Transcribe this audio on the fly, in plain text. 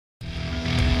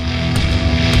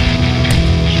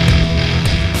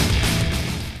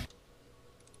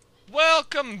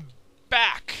Welcome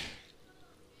back,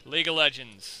 League of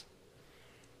Legends.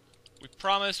 We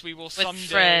promise we will someday... With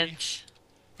friends.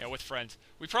 Yeah, with friends.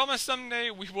 We promise someday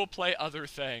we will play other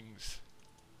things.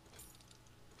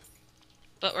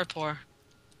 But we're poor.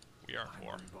 We are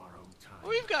poor.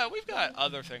 We've got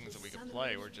other things that we can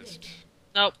play. We're just...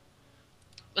 Nope.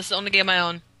 That's the only game I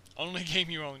own. Only game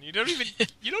you own. You don't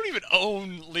even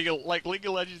own League of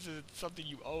Legends is something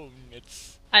you own.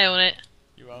 It's... I own it.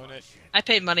 You own it. I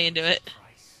paid money into it.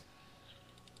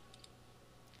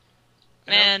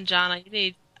 Man, Janna, you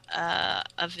need a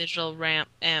visual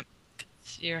amp.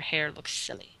 Your hair looks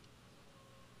silly.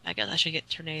 I guess I should get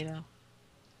Tornado.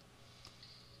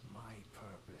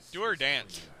 Do her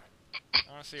dance. I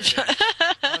want to see her dance.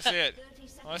 I want to see it.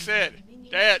 I want to see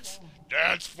it. Dance.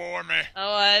 Dance for me.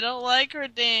 Oh, I don't like her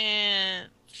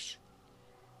dance.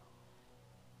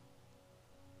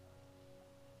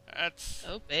 That's...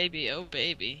 Oh, baby. Oh,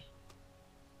 baby.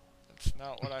 That's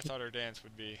not what I thought her dance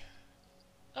would be.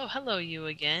 Oh, hello, you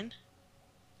again.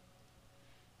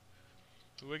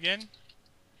 Who again?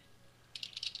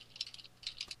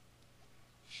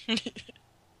 Minions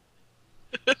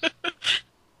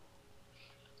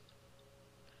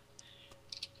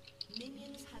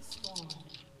have spawned.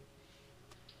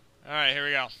 Alright, here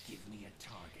we go. Give me a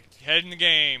target. Head in the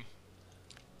game.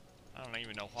 I don't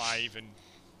even know why I even...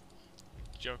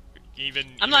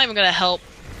 I'm not even gonna help.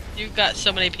 You've got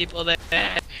so many people there.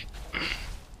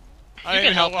 I don't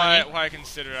even know why I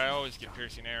consider it. I always get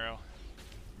piercing arrow.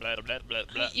 Blah, blah, blah,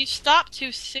 blah. You stopped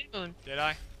too soon. Did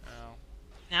I? Oh.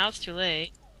 Now it's too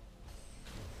late.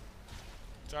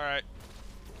 It's alright.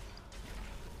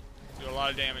 Do a lot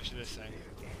of damage to this thing.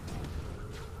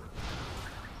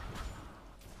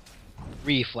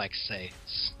 Reflex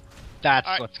saves. That's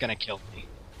Alright. what's gonna kill me.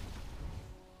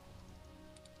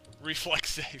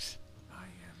 Reflex saves.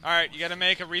 Alright, you gotta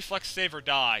make a reflex save or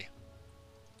die.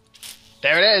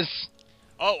 There it is!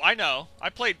 Oh, I know.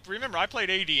 Remember, I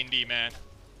played AD&D, man.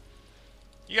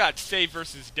 You got save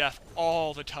versus death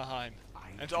all the time.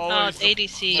 It's always No, it's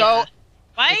ADC. So,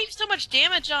 why so much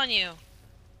damage on you?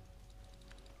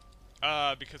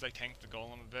 because I tanked the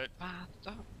golem a bit.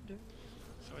 So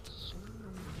it's...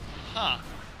 Huh.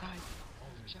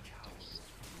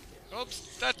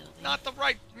 Oops, that's not the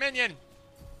right minion!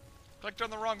 Clicked on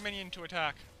the wrong minion to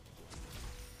attack.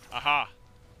 Aha.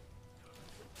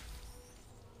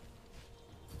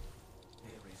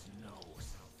 There is no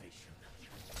salvation.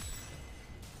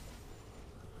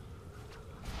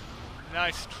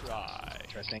 Nice try.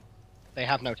 Interesting. They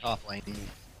have no top lane.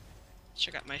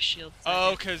 Sure got my shield.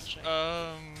 Oh, cause, I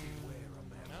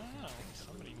don't know.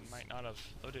 Somebody might not have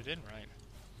loaded in right.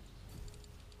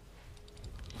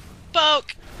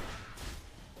 Poke!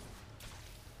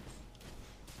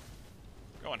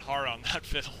 Going hard on that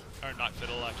fiddle. Or not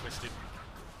fiddle, twisted.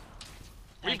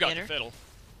 We've I got get the her. fiddle.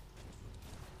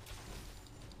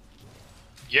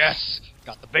 Yes!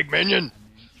 Got the big minion!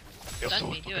 Feel Let so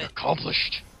me do fucking it.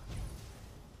 accomplished.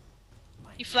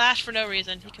 He flashed for no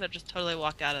reason. He could have just totally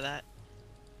walked out of that.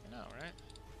 I know, right?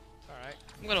 It's alright.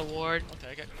 I'm gonna ward. I'll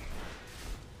take it.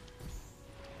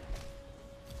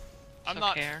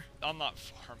 Don't care. I'm not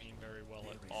farming very well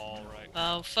at all right.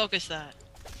 Oh, focus that.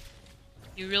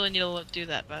 You really need to do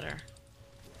that better.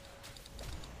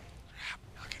 Crap,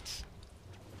 nuggets.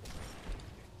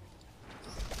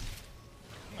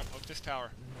 I'm gonna poke this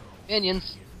tower.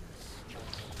 Minions!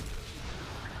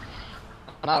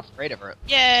 I'm not afraid of her.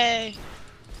 Yay!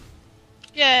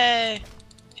 Yay!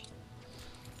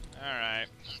 Alright.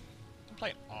 I'm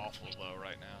playing awful low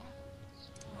right now.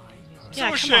 Yeah, so come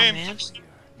on, ashamed. man.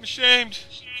 I'm ashamed.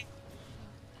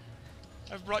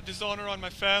 I've brought dishonor on my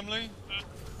family.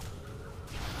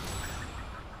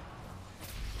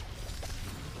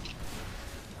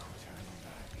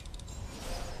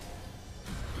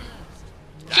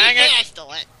 Dang it! I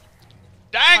stole it.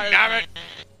 Dang damn it!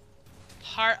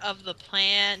 Part of the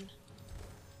plan.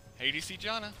 Hey, DC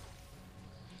Janna.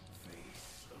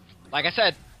 Like I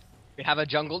said, we have a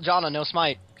jungle Janna, no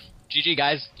smite. GG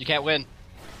guys, you can't win.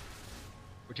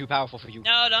 We're too powerful for you.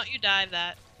 No, don't you dive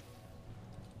that.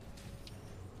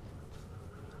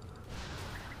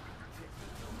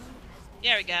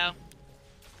 There we go.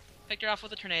 Picked her off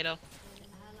with a tornado.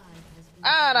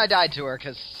 And I died to her,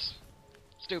 cause...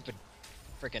 Stupid.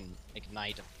 Frickin'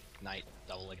 ignite,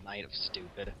 double ignite of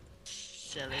stupid.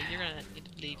 Silly. You're gonna need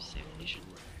to leave soon. You should...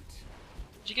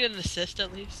 Did you get an assist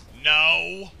at least?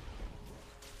 No!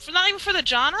 For not even for the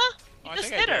Janna? You Oh, I just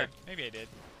think hit I her. did. Maybe I did.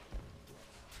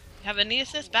 Have any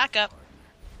assist? Back up.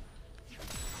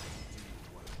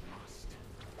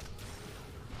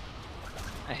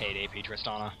 I hate AP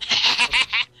Tristana.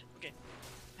 Okay.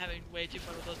 Having way too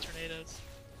fun with those tornadoes.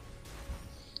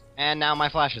 And now my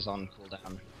flash is on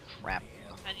cooldown. Crap.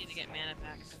 I need to get mana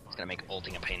back. It's gonna make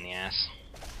ulting a pain in the ass.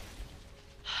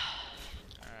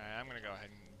 Alright, I'm gonna go ahead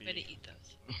and Way to be... eat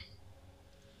those.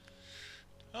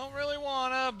 Don't really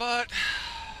wanna, but...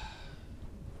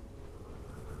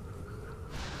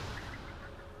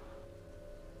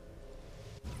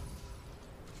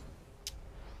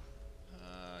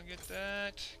 Get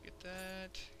that, get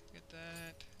that, get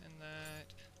that,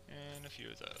 and a few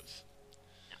of those.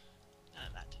 None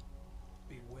of that.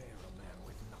 Beware a man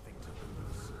with nothing to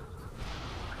lose.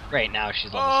 Great, now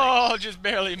she's level Oh, just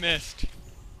barely missed. 6.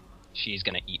 She's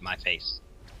gonna eat my face.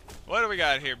 What do we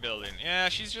got here building? Yeah,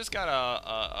 she's just got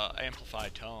a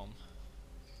amplified tome.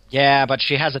 Yeah, but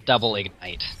she has a double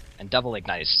ignite. And double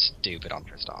ignite is stupid on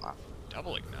Tristana.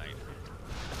 Double ignite.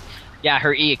 Yeah,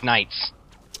 her E ignites.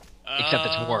 Except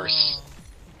it's worse.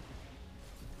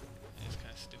 It's kind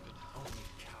of stupid. Only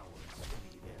cowards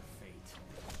see their fate.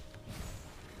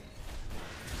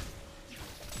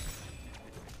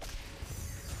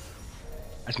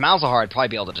 As Malzahar, I'd probably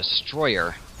be able to destroy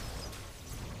her.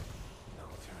 No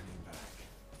turning back.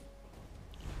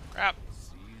 Crap.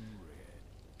 Seeing red.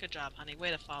 Good job, honey.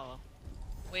 Way to follow.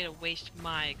 Way to waste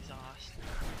my exhaust.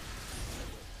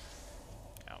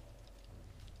 Ow.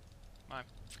 My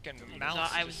freaking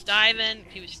mouse. I was diving.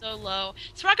 He was so low.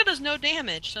 Soraka does no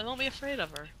damage, so don't be afraid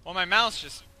of her. Well, my mouse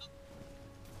just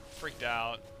freaked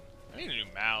out. I need a new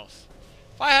mouse.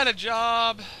 If I had a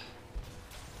job,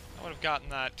 I would have gotten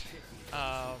that. If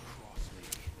I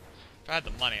had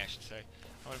the money, I should say,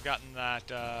 I would have gotten that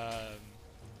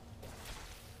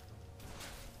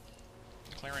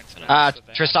clearance. mouse that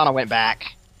they have. Tristana went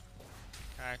back.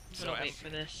 Okay, I'm so gonna wait for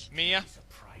this. Mia. It's a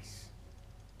price.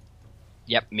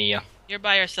 Yep, Mia. You're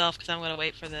by yourself, because I'm gonna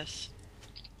wait for this.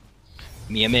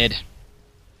 Mia mid.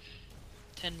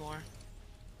 10 more.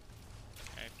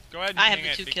 Okay, go ahead and I have ping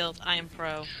the it. 2 kills. I am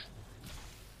pro.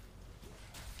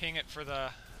 Ping it for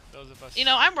those of us. You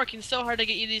know, I'm working so hard to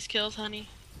get you these kills, honey.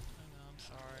 I know, I'm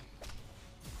sorry.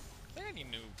 I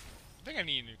think I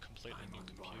need a completely new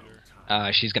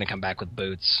computer. She's gonna come back with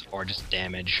boots, or just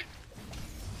damage.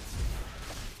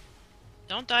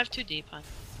 Don't dive too deep, honey.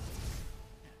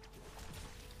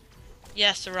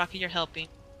 Yes, Soraka, you're helping.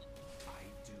 I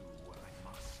do what I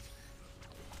must.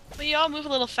 But you all move a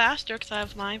little faster, because I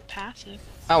have my passive.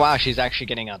 Oh wow, she's actually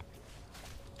getting a...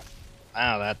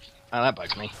 Oh, that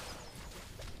bugs me.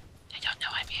 They don't know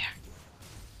I'm here.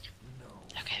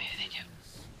 No. Okay, maybe they do.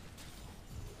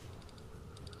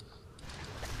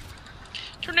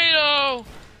 Tornado!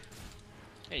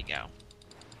 There you go.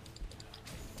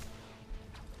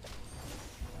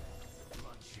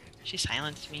 Bloodshed. She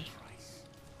silenced me. Price.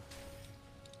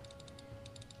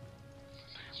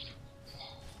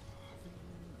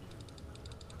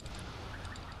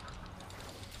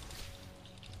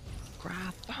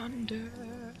 Cry thunder,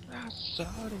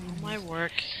 My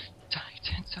work.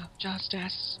 Titans of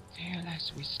justice,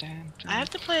 fearless we stand. I have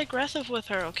to play aggressive with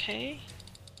her, okay?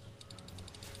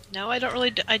 No, I don't really.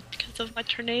 Because of my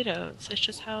tornadoes. It's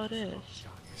just how it is.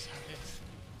 Yes, it is.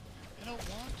 I don't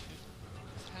want to. I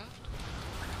just have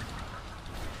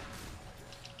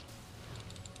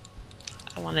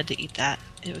to. I wanted to eat that.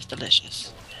 It was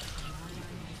delicious.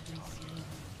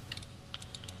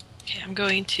 Okay, I'm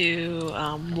going to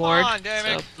ward. on,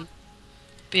 damn it. So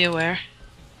be aware.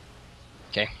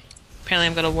 Okay. Apparently,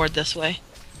 I'm going to ward this way.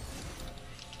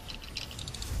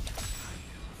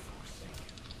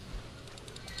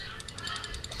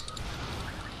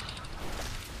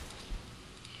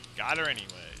 Got her anyways.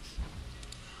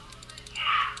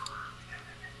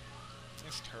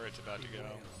 This turret's about to go.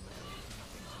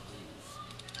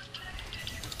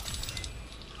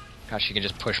 Gosh, you can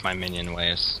just push my minion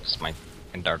away. It's my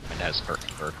Dark Mid has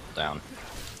vertical down.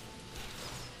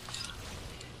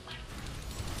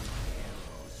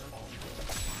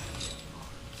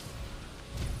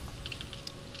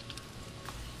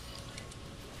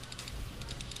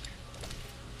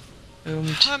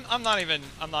 Boomed. I'm not even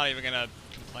gonna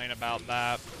complain about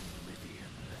that.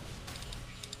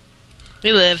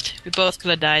 We lived. We both could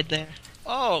have died there.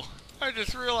 Oh, I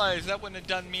just realized that wouldn't have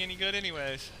done me any good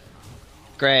anyways.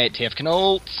 Great, TF can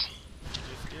ult.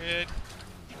 Just did.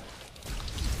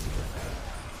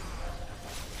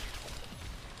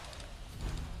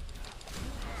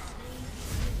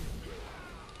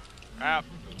 Crap.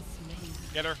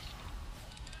 Get her.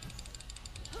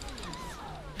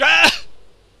 Ah!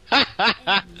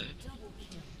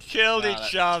 Killed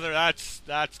each other. That's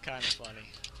kind of funny.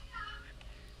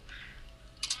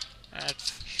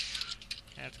 That's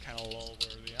kind of lull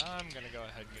worthy. I'm gonna go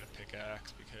ahead and get a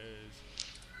pickaxe because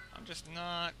I'm just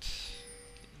not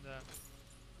getting the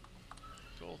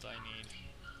gold I need.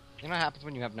 You know what happens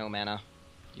when you have no mana?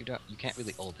 You can't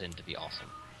really ult in to be awesome.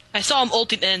 I saw him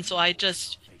ulting in, so I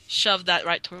just shoved that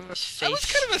right towards his face. That was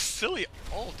kind of a silly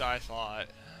ult, I thought.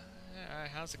 Alright,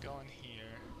 how's it going here?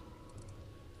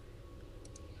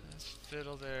 Let's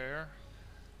fiddle there.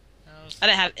 I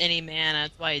didn't have any mana,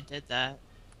 that's why I did that.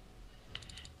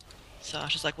 So I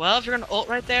was just like, well, if you're gonna ult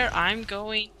right there, I'm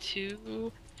going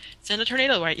to send a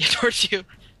tornado right towards you.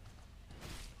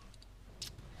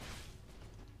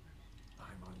 I'm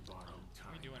on borrowed What are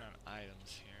time. we doing on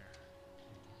items here?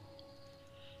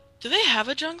 Do they have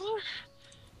a jungler?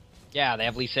 Yeah, they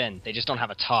have Lee Sin. They just don't have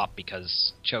a top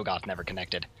because Cho'Gath never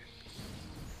connected.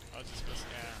 Oh, it's supposed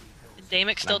to, Did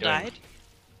Damek still doing- died?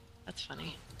 That's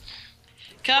funny.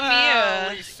 Come Well,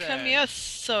 here. Lisa. Come here,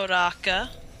 Soraka.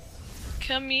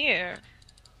 Come here.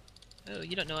 Oh,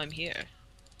 you don't know I'm here.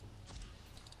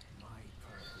 My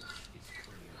purpose is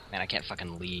clear. Man, I can't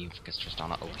fucking leave because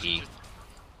Tristana OP.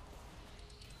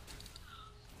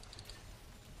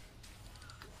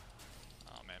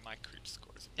 Oh man, my creep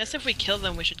scores. Guess if we kill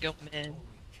them, we should go mid.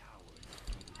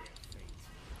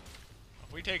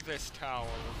 If we take this tower,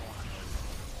 we're going.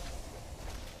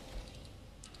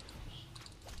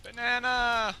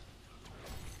 Banana!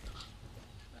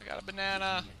 I got a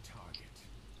banana. Target.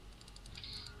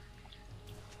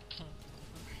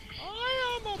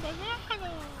 I am a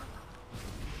banana!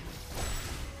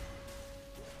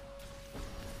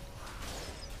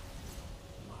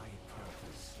 My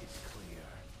purpose is clear.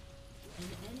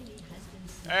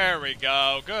 There we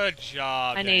go. Good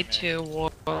job. I need Damon. to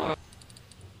war.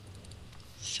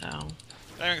 So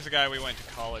Damon's the guy we went to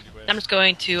college with. I'm just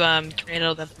going to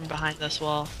tornado them from behind this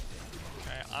wall.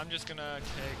 Okay, I'm just gonna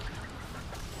take.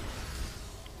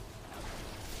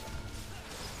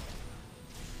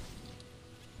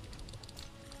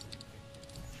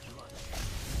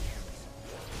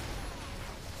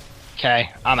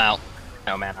 Okay, I'm out.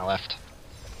 No mana left.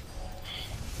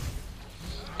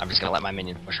 I'm just gonna let my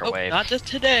minion push her Oh, wave. not just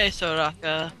today,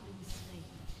 Soraka.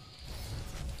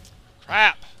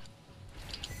 Crap!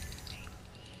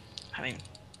 I mean,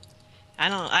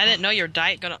 I didn't know your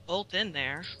diet gonna ult in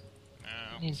there.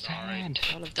 No, sorry. I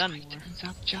would have done more.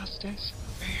 of justice,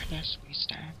 fairness we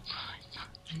stand.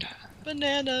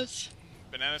 Bananas.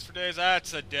 Bananas for days,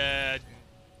 that's a dead.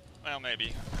 Well,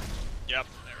 maybe. Yep,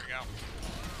 there we go.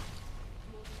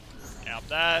 Yep,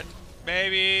 that.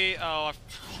 Maybe. Oh,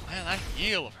 man, that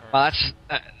heal of her. Well, that's.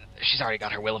 She's already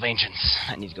got her Will of Ancients.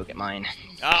 I need to go get mine.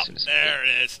 Oh, as soon as we there it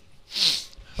is.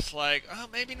 It's like, oh,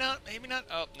 maybe not, maybe not.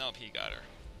 Oh, nope, he got her.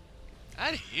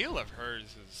 That heal of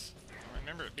hers is. I don't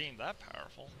remember it being that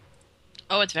powerful.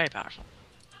 Oh, it's very powerful.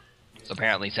 So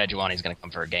apparently Sejuani's gonna come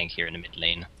for a gank here in the mid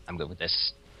lane. I'm good with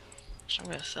this. So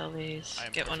I'm gonna sell these. I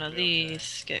am Get one of perfectly okay.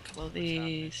 these. Get a couple of What's happening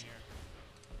these. here?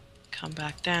 Come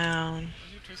back down.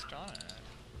 Where's your Tristana at?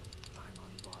 I'm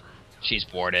on borrowed time. She's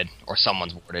warded, or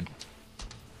someone's warded.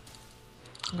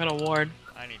 I'm gonna ward.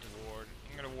 I need to ward.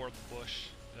 I'm gonna ward the bush.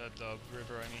 The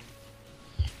river, I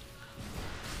mean.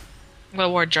 I'm gonna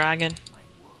ward dragon.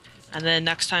 And then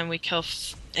next time we kill,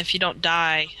 if you don't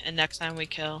die, and next time we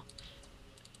kill,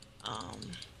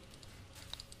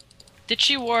 did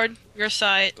she ward your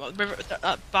side, river,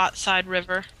 bot side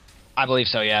river? I believe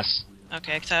so, yes.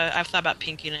 Okay, because I've thought about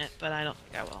pinking it, but I don't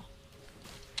think I will.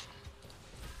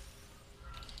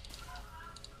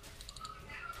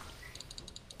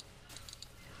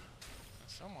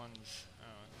 Someone's.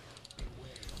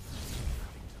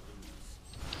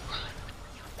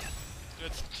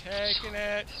 Just taking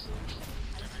it.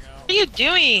 There we go. What are you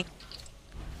doing?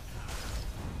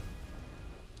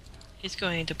 He's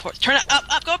going to port. Turn it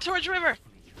up, go up towards the river.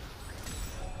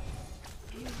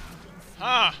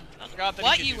 Huh. I forgot that he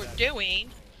What could you do were that. doing?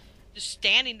 Just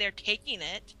standing there taking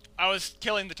it. I was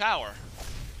killing the tower.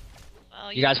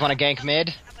 Well, You guys want to gank don't mid?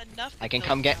 have enough to I can kill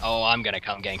come them. get. Oh, I'm gonna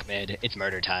come gank mid. It's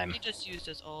murder time. He just used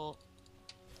his ult.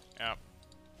 Yep.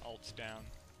 Ult's down.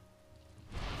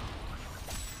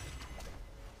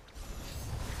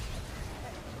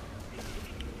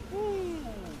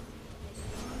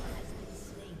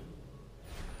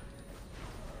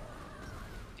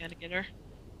 Gotta get her.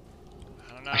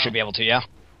 I don't know. I should be able to, yeah.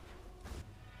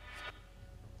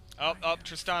 Oh,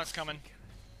 Tristana's coming.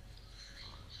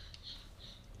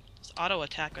 Just auto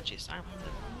attack when she's silent.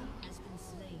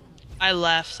 I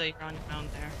left, so you're on your own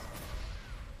there.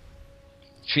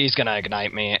 She's gonna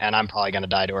ignite me, and I'm probably gonna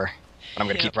die to her. But I'm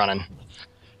gonna Yep. keep running.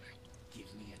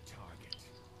 Give me a target.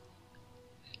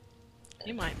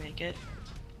 You might make it.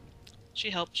 She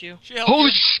helped you. She helped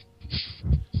Holy you. sh!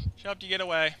 She helped you get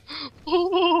away.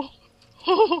 Oh,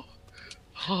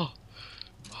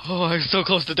 I'm so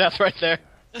close to death right there.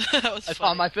 That was I saw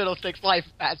funny. my fiddlestick's life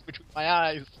pass between my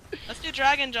eyes. Let's do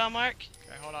dragon, John Mark.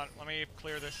 Okay, hold on. Let me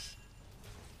clear this.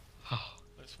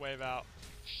 This wave out.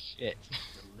 Shit.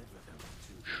 Deliver them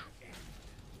to their end.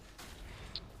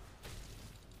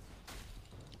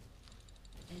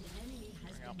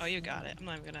 Oh, you got it. I'm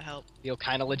not even gonna help. Feel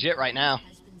kinda legit right now.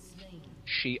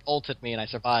 She ulted me and I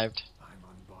survived. I'm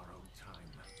on borrowed time.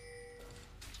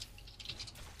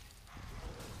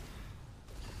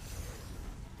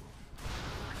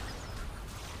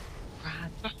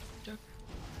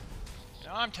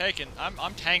 No, I'm tanking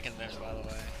this, by the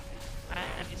way.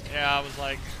 He's good. Yeah, I was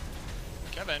like,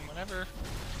 Kevin, whenever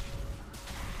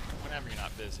you're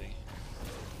not busy.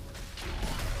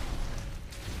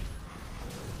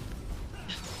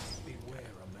 Beware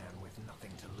a man with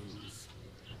nothing to lose.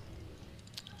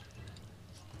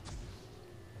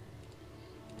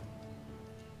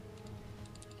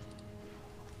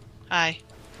 Hi.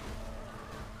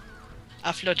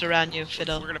 I'll float around you, We're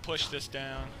fiddle. gonna push this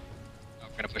down. Oh,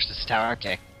 we're gonna push this tower?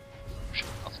 Okay.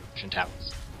 Pushing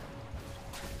towers.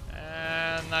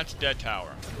 And that's dead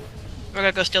tower. We're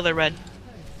gonna go steal their red.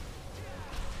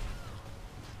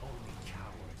 Only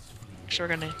cowards flee. So we're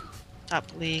gonna top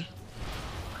Lee.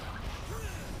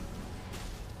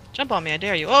 Jump on me, I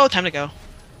dare you. Oh, time to go.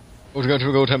 Time to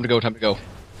go, time to go, time to go.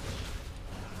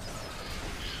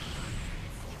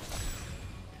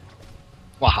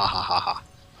 Wahahaha.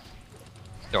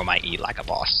 Throw my E like a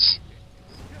boss.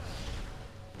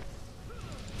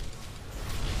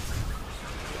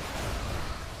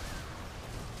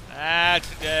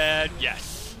 That's dead.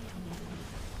 Yes.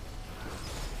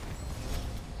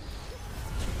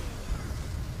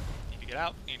 Need to get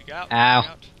out. Need to get out. Ow. Need to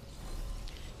get out.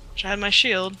 Tried my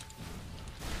shield.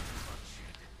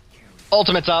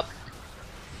 Ultimate's up.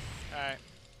 Alright.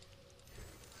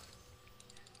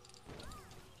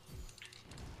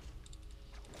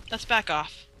 Let's back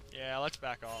off. Yeah, let's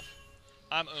back off.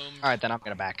 I'm Alright, then I'm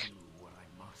gonna back. Do what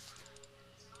I must.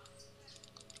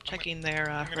 Checking their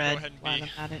I'm gonna go red ahead and while be. I'm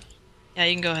at it. Yeah,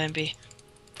 you can go ahead and be.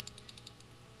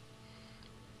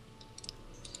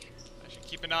 I should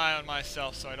keep an eye on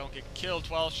myself so I don't get killed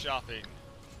while shopping.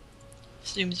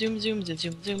 Zoom, zoom, zoom, zoom,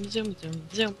 zoom, zoom, zoom, zoom,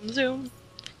 zoom, zoom.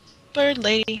 Bird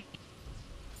lady.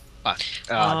 Fuck.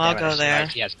 Oh, I'll damn it, go I just there.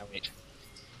 realized he has no H. Is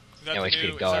that, No the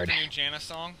HP new, guard. is that the new Janna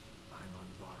song? I'm on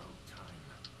borrowed time.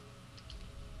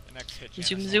 The next hit Janna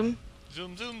Zoom, song. zoom.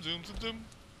 Zoom, zoom, zoom, zoom, zoom.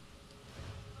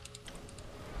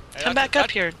 Hey, Come that's back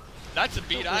up here. That's a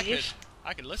beat Don't I leave.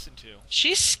 could listen to.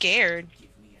 She's scared. Give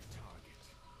me a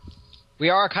target. We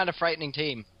are a kind of frightening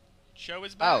team. Show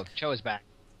is back. Oh, Cho is back.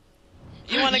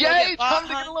 You want to go Yay! get bot, Time to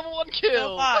get a hun? level 1 Go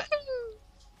kill! bot.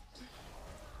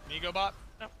 Nego bot?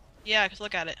 Yeah, 'cause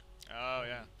look at it. Oh,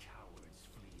 yeah. Cowards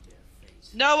flee their fate.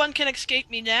 No one can escape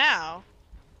me now.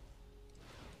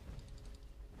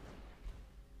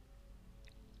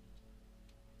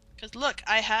 Cause look,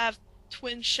 I have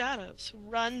twin shadows.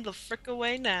 Run the frick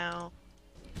away now.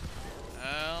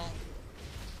 Well.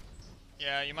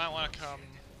 Yeah, you might want to come.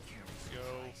 Go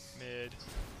mid.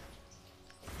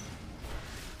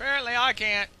 Apparently I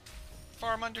can't.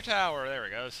 Farm under tower. There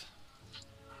it goes.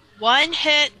 One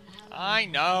hit. I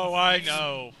know, I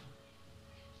know.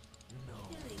 No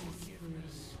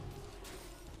forgiveness.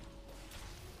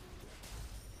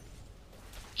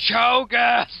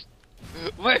 Chogas!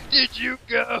 Where did you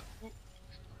go?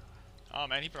 Oh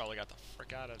man, he probably got the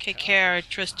frick out of Take town. care,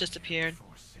 Triss disappeared.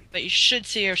 Forsake. But you should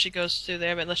see her if she goes through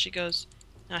there, but unless she goes...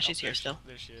 Nah, Oh, she's there here she- still.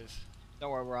 There she is. Don't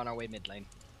worry, we're on our way mid lane.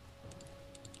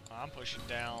 I'm pushing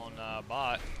down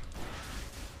bot.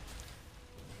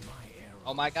 My arrow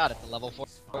Oh my god, it's a level 4.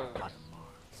 fire marks.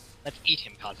 Let's eat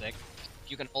him, Kazik. If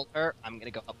you can ult her, I'm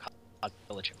gonna go help Kazik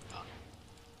village him.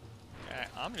 Okay,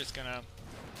 I'm just gonna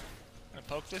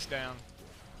poke this down.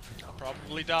 I'll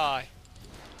probably die.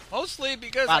 Mostly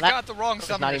because Wow, I that got the wrong was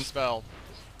summoner not even- spell.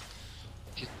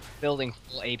 She's building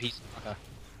full AP Sokka.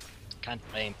 Kind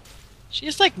of lame.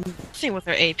 She's like messing with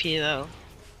her AP though.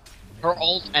 Her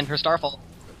ult and her starfall.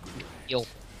 Heal.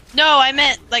 No, I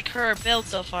meant like her build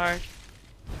so far.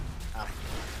 Ah.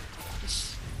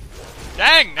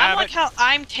 Dang, I nabbit! like how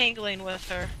I'm tangling with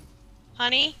her.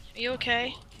 Honey, are you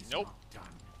okay? Nope. Not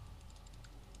done.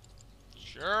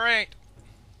 Sure ain't.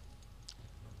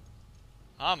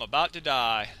 I'm about to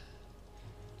die.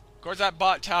 Of course, that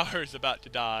bot tower is about to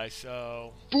die,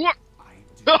 so...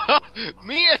 I do.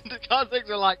 Me and Kazik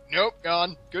are like, nope,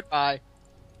 gone. Goodbye.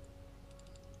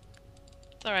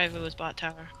 It's alright if it was bot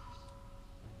tower.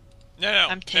 No,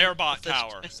 I'm their taking bot this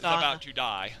tower is Tristana. about to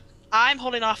die. I'm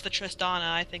holding off the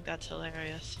Tristana. I think that's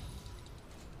hilarious.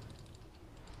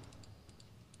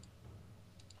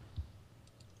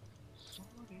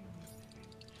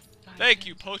 Thank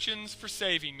you, potions, for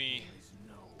saving me.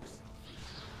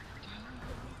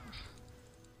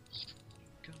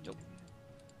 Nope.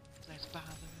 Let's bother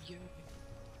you.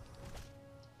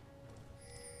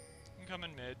 I'm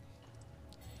coming mid.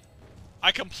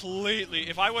 I completely.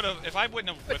 If I wouldn't have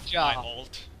Good whipped job. my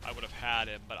ult, I would have had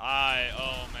him. But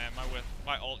oh man,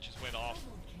 my ult just went off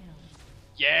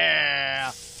Yeah!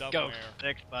 somewhere. Go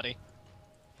fix, buddy.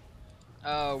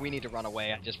 Oh, we need to run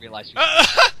away. I just realized.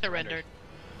 Surrendered.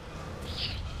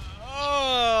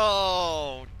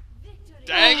 Oh,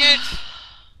 dang it!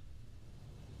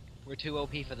 We're too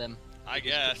OP for them. I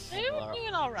guess. They were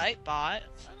doing alright, bot.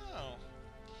 I know.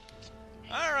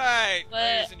 Alright, But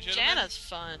ladies and gentlemen. Janna's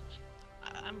fun.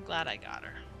 I'm glad I got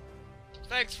her.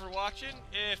 Thanks for watching.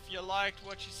 If you liked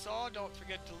what you saw, don't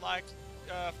forget to like,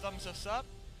 thumbs us up.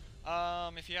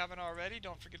 If you haven't already,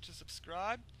 don't forget to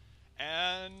subscribe.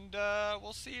 And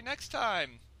we'll see you next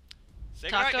time. Say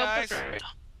goodnight, guys. preferred.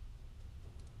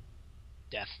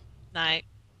 Death. Night.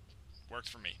 Works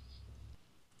for me.